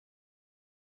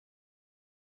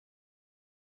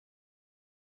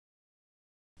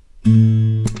Saying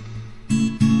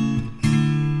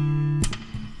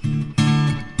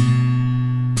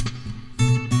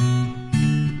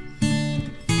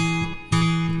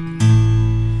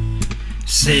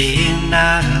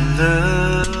I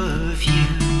love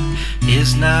you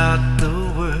is not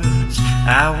the words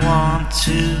I want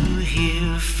to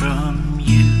hear from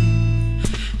you.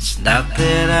 It's not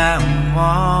that I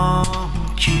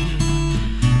want you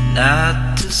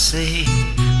not to say,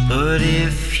 but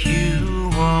if you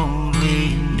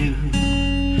only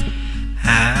knew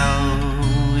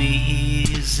how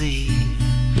easy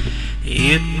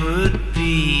it would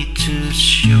be to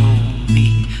show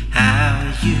me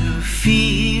how you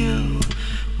feel.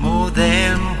 More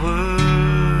than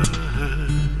words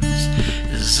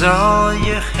is all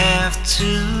you have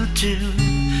to do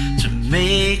to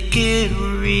make it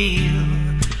real.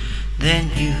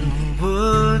 Then you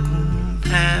wouldn't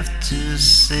have to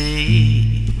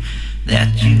say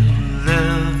that you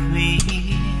love me,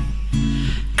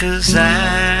 'cause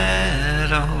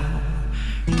I'd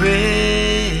already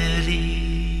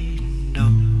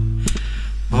know.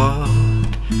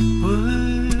 What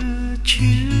would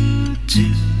you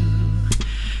do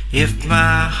if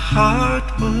my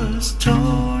heart was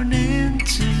torn in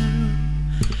two?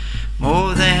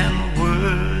 More than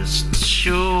words to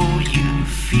show you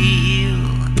feel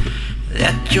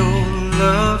that your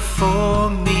love for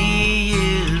me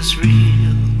is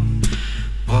real.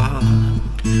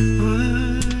 What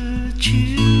would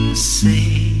you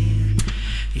say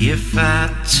if I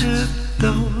took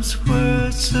those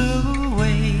words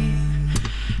away?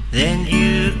 Then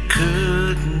you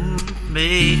couldn't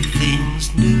make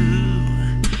things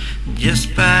new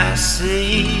just by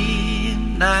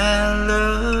saying I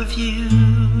love you.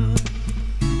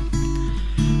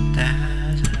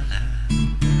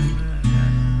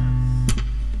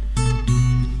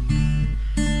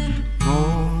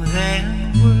 More than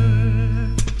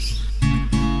words.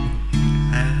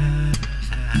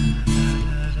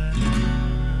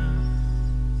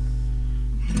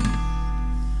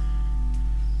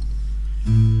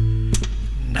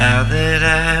 Now that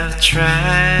I've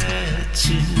tried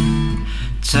to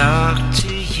talk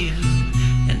to you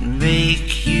and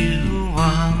make you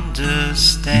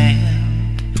understand,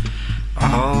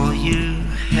 all you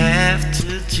have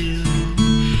to do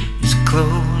is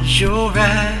close your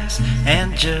eyes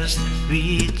and just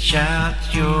reach out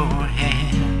your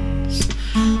hands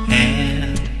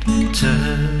and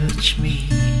touch me.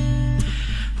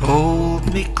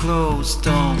 Hold me close,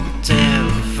 don't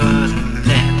ever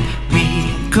let me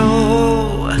go.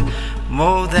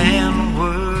 More than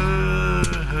words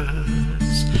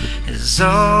is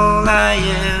all I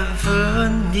ever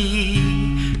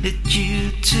needed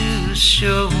you to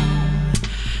show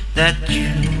that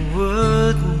you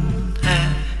wouldn't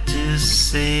have to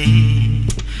say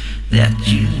that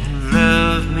you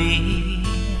love me,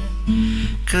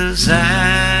 'cause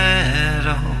I'd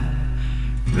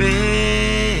already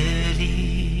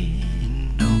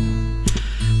know.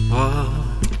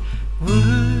 What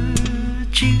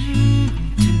would you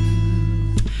do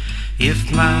if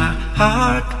my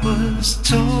heart was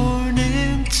torn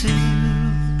in two?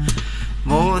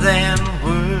 More than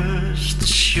words to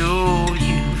show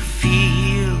you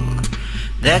feel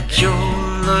that your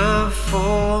love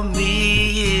for me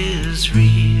is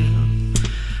real.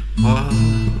 What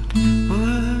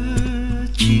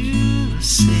would you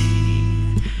say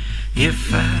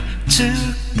if I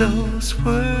took those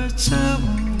words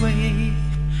away?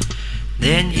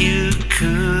 Then you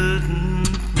couldn't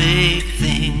make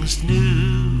things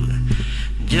new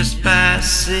just by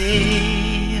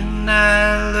saying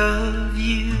I love you.